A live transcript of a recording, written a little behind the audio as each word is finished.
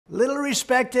Little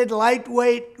respected,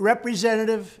 lightweight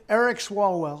Representative Eric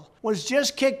Swalwell was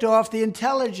just kicked off the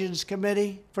Intelligence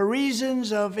Committee for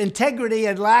reasons of integrity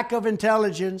and lack of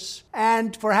intelligence,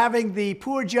 and for having the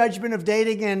poor judgment of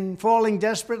dating and falling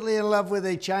desperately in love with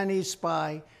a Chinese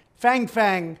spy, Fang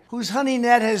Fang, whose honey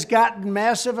net has gotten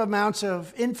massive amounts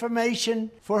of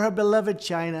information for her beloved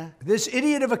China. This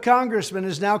idiot of a congressman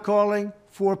is now calling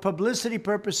for publicity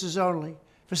purposes only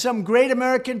for some great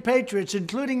American patriots,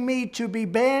 including me, to be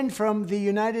banned from the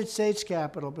United States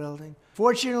Capitol building.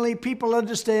 Fortunately, people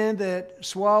understand that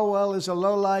Swalwell is a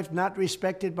lowlife not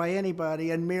respected by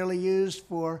anybody and merely used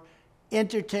for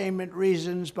entertainment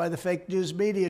reasons by the fake news media.